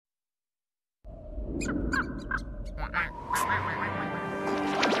How's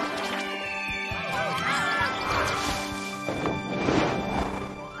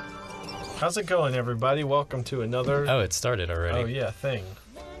it going, everybody? Welcome to another... Oh, it started already. Oh, yeah, thing.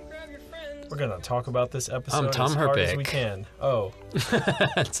 We're going to talk about this episode I'm Tom as hard Herpich. as we can. Oh.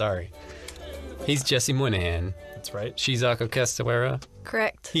 Sorry. He's Jesse Moynihann. That's right. She's Castuera.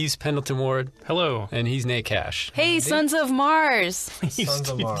 Correct. He's Pendleton Ward. Hello. And he's Nate Cash. Hey, Sons of Mars. Sons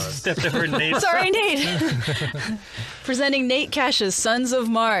of Mars. Stepped over Nate. Sorry, Nate. Presenting Nate Cash's Sons of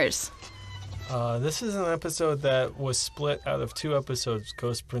Mars. This is an episode that was split out of two episodes,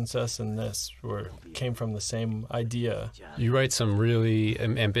 Ghost Princess and this, came from the same idea. You write some really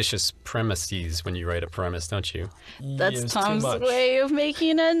ambitious premises when you write a premise, don't you? That's Tom's way of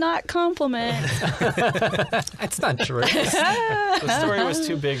making a not compliment. That's not true. The story was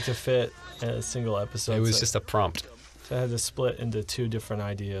too big to fit in a single episode. It was just a prompt. So I had to split into two different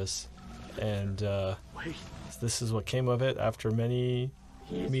ideas. And this is what came of it after many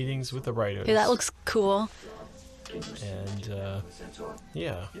meetings with the writers. Hey, that looks cool. And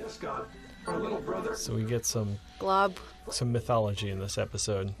yeah, so we get some mythology in this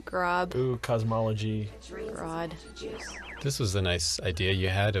episode. Grob. Ooh, cosmology. Grod. This was a nice idea you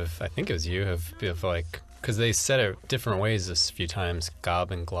had of, I think it was you, of like, because they said it different ways this few times,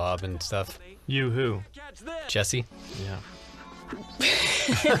 gob and glob and stuff. You who? Jesse? Yeah.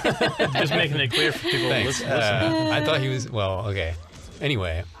 Just making it clear for people to listen. I thought he was, well, okay.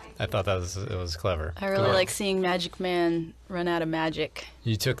 Anyway, I thought it was clever. I really like seeing Magic Man run out of magic.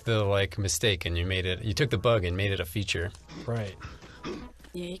 You took the mistake and you took the bug and made it a feature. Right.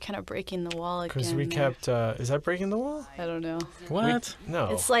 Yeah, you're kind of breaking the wall again. Because we kept, is that breaking the wall? I don't know. What? No.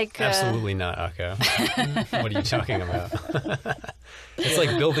 It's like... Absolutely not, Akko. What are you talking about? It's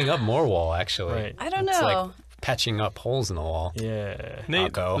like building up more wall, actually. Right. I don't know. It's like patching up holes in the wall. Yeah.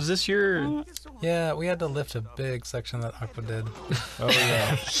 Nate, Akko. was this your... Yeah, we had to lift a big section that Aqua did. Oh,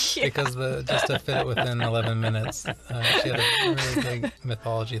 yeah. Because just to fit it within 11 minutes. She had a really big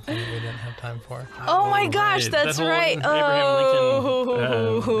mythology thing that we didn't have time for. Oh my gosh, Right. that's That whole right.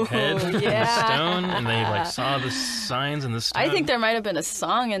 Abraham Lincoln head yeah. stone, and they saw the signs in the stone. I think there might have been a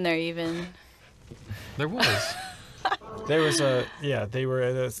song in there even. There was. There was they were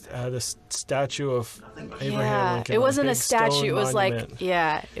at a statue of Abraham Lincoln. It wasn't a big statue. stone It was monument.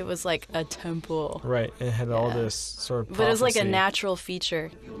 it was like a temple. Right, it had all this sort of prophecy. But it was like a natural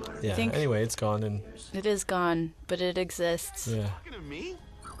feature. Yeah, think- anyway, it's gone and... It is gone, but it exists. Yeah.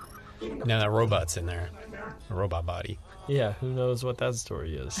 Now that robot's in there. A robot body. Yeah, who knows what that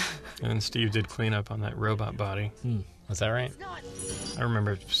story is. And Steve did clean up on that robot body. Was that right? I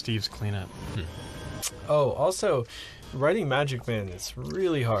remember Steve's cleanup. Oh, also, writing Magic Man is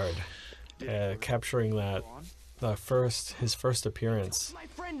really hard. Capturing his first appearance.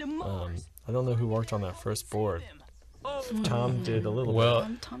 I don't know who worked on that first board. Tom did a little Well,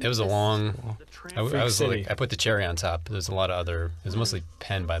 bit. it was a long... I was City. I put the cherry on top. There's a lot of other... It was mostly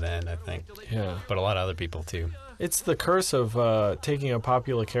Penn by the end, I think. Yeah. But a lot of other people, too. It's the curse of taking a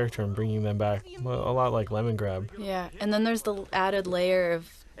popular character and bringing them back. Well, a lot like Lemongrab. Yeah, and then there's the added layer of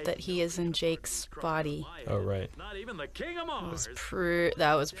that he is in Jake's body. Oh, right. Not even the king of Mars.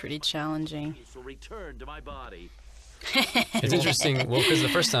 That was pretty challenging. Will return to my body. It's interesting, well, because the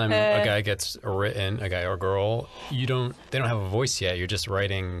first time a guy gets written, a guy or girl, they don't have a voice yet. You're just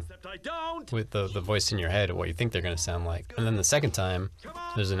writing I don't. with the voice in your head of what you think they're going to sound like. And then the second time,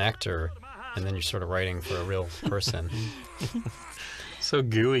 there's an actor, and then you're sort of writing for a real person. So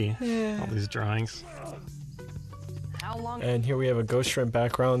gooey. All these drawings. And here we have a ghost shrimp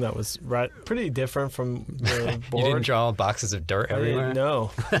background that was pretty different from the board. You didn't draw boxes of dirt I everywhere? didn't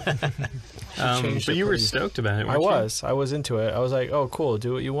know. changed But it you were pretty- stoked about it, I weren't you? was into it. I was like, oh, cool,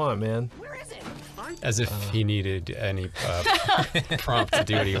 do what you want, man. As if he needed any prompt to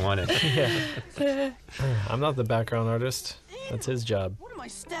do what he wanted. Yeah. I'm not the background artist. That's his job. What am I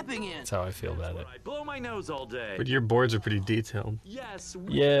stepping in? That's how I feel about it. I blow my nose all day. But your boards are pretty detailed. Yes.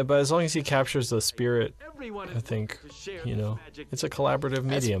 Yeah, but as long as he captures the spirit, Everyone I think, to share you know, this magic. it's a collaborative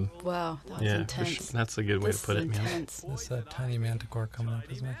medium. Wow, that was Yeah, for intense. sure. That's a good way This to put is it, man. intense. This tiny manticore coming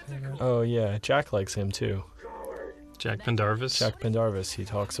up is my favorite. Oh, yeah, Jack likes him, too. Jack Pendarvis. Jack Pendarvis, he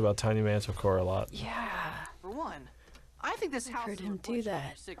talks about Tiny Manticore a lot. Yeah. For one, I think this house heard is a him do reflection of that.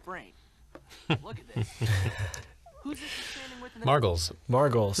 your sick brain. Look at this. Who's this you're standing with in the Margles.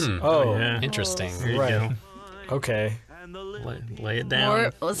 Margles. Oh, yeah. Interesting. There you Right. go. Okay. And the Lay it down.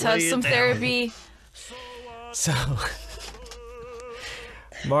 Or let's have Lay it some down. therapy. So,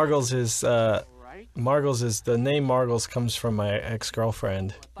 Margles is the name Margles comes from my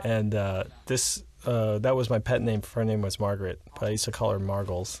ex-girlfriend, and that was my pet name. Her name was Margaret, but I used to call her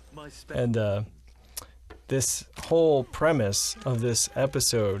Margles. And this whole premise of this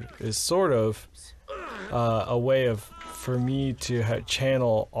episode is sort of a way for me to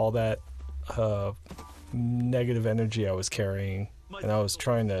channel all that negative energy I was carrying, and I was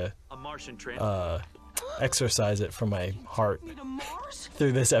trying to exercise it from my heart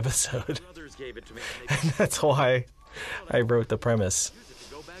through this episode. And that's why I wrote the premise,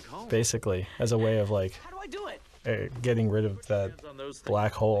 basically, as a way of like getting rid of that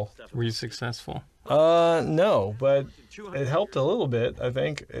black hole. Were you successful? No, but it helped a little bit. I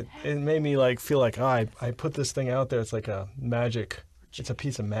think it made me like feel like I put this thing out there. It's like a magic. It's a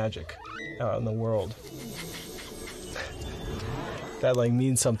piece of magic out in the world that like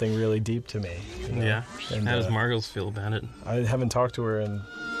means something really deep to me. You know? Yeah. And, How does Margles feel about it? I haven't talked to her in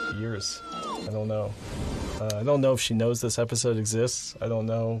years. I don't know. I don't know if she knows this episode exists. I don't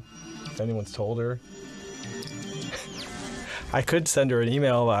know if anyone's told her. I could send her an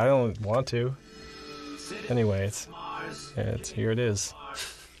email, but I don't want to. Anyway, it's here it is.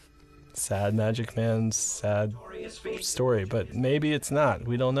 Sad Magic Man's sad story, but maybe it's not.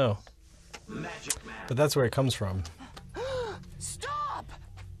 We don't know. But that's where it comes from. Stop!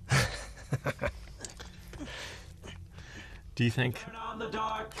 Do you think?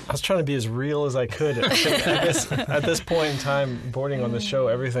 I was trying to be as real as I could. At this point in time, boarding on the show,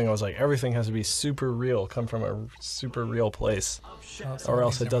 everything has to be super real, come from a super real place, or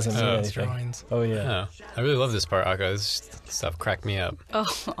else it doesn't mean anything. Drawings. Oh yeah. Oh, I really love this part, Akko. This stuff cracked me up. Oh,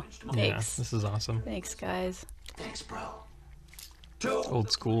 Yeah, thanks. this is awesome. Thanks, guys. Thanks, bro.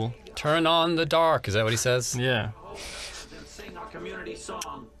 Old school. Turn on the dark. Is that what he says? Yeah. Sing our community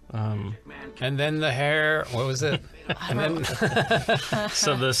song. And then the hair. What was it? And then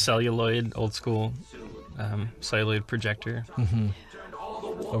So the celluloid, old school celluloid projector.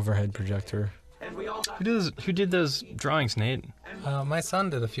 Overhead projector. Who did those drawings, Nate? My son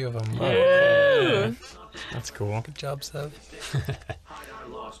did a few of them. Yeah. That's cool. Good job, Sev.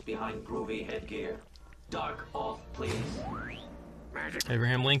 Lost behind groovy headgear. Dark off, please.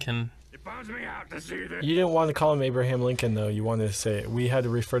 Abraham Lincoln. You didn't want to call him Abraham Lincoln, though. You wanted to say we had to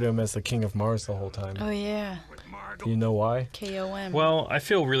refer to him as the King of Mars the whole time. Oh, yeah. Do you know why? KOM. Well, I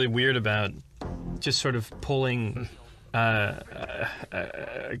feel really weird about just sort of pulling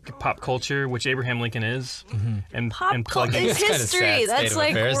pop culture, which Abraham Lincoln is, and Pop culture plugging. is It's kinda history. sad state That's of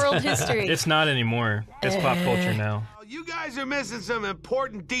like affairs. world history. It's not anymore. It's pop culture now. You guys are missing some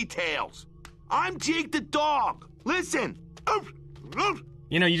important details. I'm Jake the dog. Listen.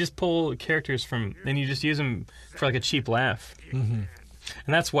 You know, you just pull characters from, and you just use them for like a cheap laugh. And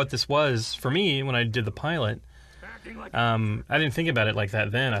that's what this was for me when I did the pilot. I didn't think about it like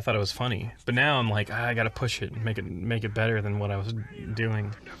that then. I thought it was funny, but now I'm like, I gotta push it, make it better than what I was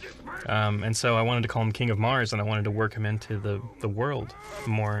doing. And so I wanted to call him King of Mars, and I wanted to work him into the world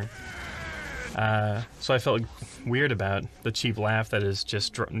more. So I felt weird about the cheap laugh that is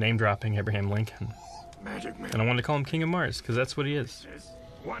just name dropping Abraham Lincoln. And I wanted to call him King of Mars because that's what he is.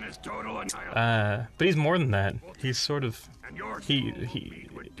 But he's more than that. He's sort of he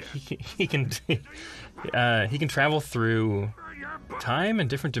can he can travel through time and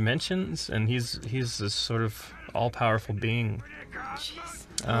different dimensions, and he's this sort of all powerful being.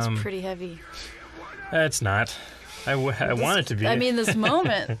 That was pretty heavy. It's not. I want it to be. I mean, this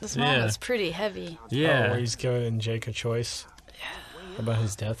moment Yeah. is pretty heavy. Oh, yeah. where he's giving Jake a choice about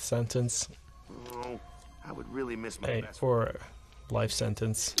his death sentence. Oh, I would really miss my Hey, best. or life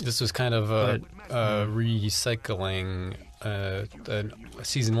sentence. this was kind of a recycling a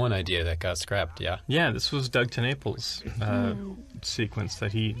season 1 idea that got scrapped. Yeah. Yeah, this was Doug TenNaples' sequence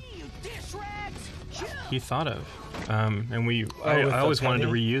that he thought of, and I with the always wanted to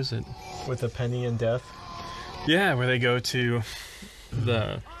penny? reuse it. With a penny and death. Yeah, where they go to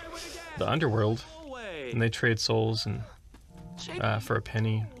the underworld and they trade souls and for a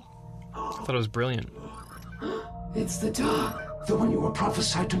penny. I thought it was brilliant. It's the dog, the one you were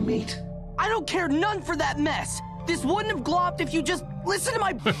prophesied to meet. I don't care none for that mess. This wouldn't have glopped if you just listen to my.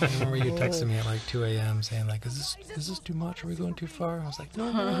 I remember you texted me at like 2 a.m. saying like, "Is this too much? Are we going too far?" I was like,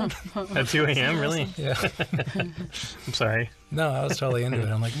 "No." At 2 a.m., really? Yeah. I'm sorry. No, I was totally into it.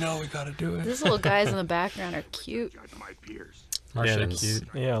 I'm like, "No, we got to do it." These little guys in the background are cute. Martians. Yeah, they're cute.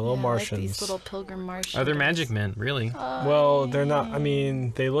 Yeah, little Yeah, I Martians. like these little pilgrim Martians. Are they magic men, really? Well, they're not. I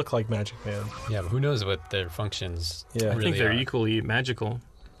mean, they look like Magic Man. Yeah, but who knows what their functions Yeah. I really think they're are. equally magical.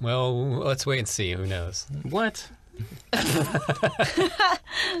 Well, let's wait and see. Who knows? What?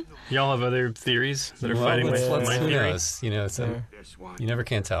 Y'all have other theories that are Well, fighting let's- with let's- my who theory? knows? You know, so you never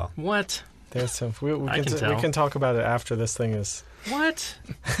can tell. What? There's some. We I can tell. we can talk about it after this thing is. What?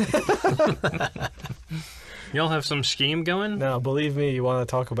 Y'all have some scheme going? Now, believe me, you want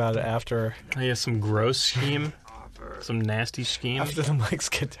to talk about it after Oh, yeah, some gross scheme. Some nasty scheme. the mics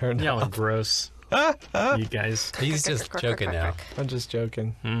get turned Y'all are off. gross. You guys. He's just joking now. I'm just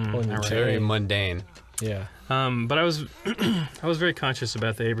joking. Mm, Pulling your all right. Very chain. mundane. Yeah. But I was I was very conscious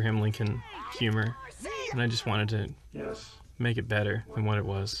about the Abraham Lincoln humor, and I just wanted to make it better than what it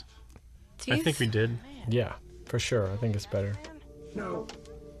was. I think we did. Yeah, for sure. I think it's better. No,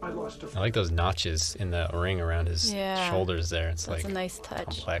 I lost a I like those notches in the ring around his Yeah. shoulders there. It's That's like a nice touch.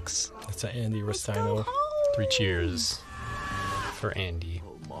 complex. That's an Andy Rustino. 3 cheers for Andy.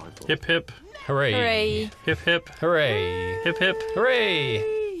 Hip hip, Hooray. Hooray! hip hip, Hooray. hip hip.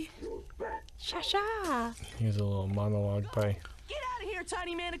 Hooray. Sha-sha! Here's a little monologue by Get out of here,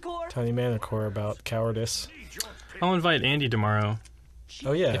 Tiny Manicore. Tiny Manicore about cowardice. I'll invite Andy tomorrow.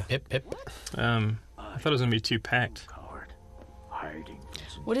 Oh, yeah. Hip, hip. I thought it was gonna be too packed.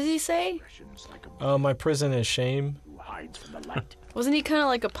 What does he say? My prison is shame. Wasn't he kind of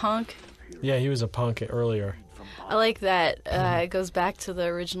like a punk? Yeah, he was a punk earlier. I like that. It goes back to the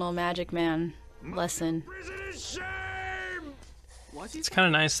original Magic Man lesson. It's kind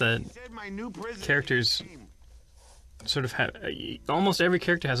of nice that characters sort of have. Almost every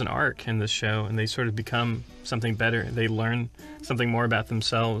character has an arc in this show, and they sort of become something better. They learn something more about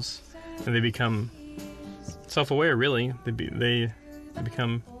themselves, and they become self-aware. Really, they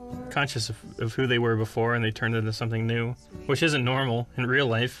become conscious of who they were before, and they turn into something new, which isn't normal in real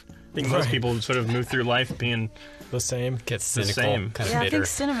life. I think most Right. people sort of move through life being The same. Gets the cynical. same. Kind of Yeah, I bitter. think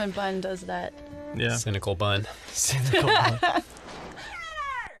Cinnamon Bun does that. yeah. Cynical bun. Cynical.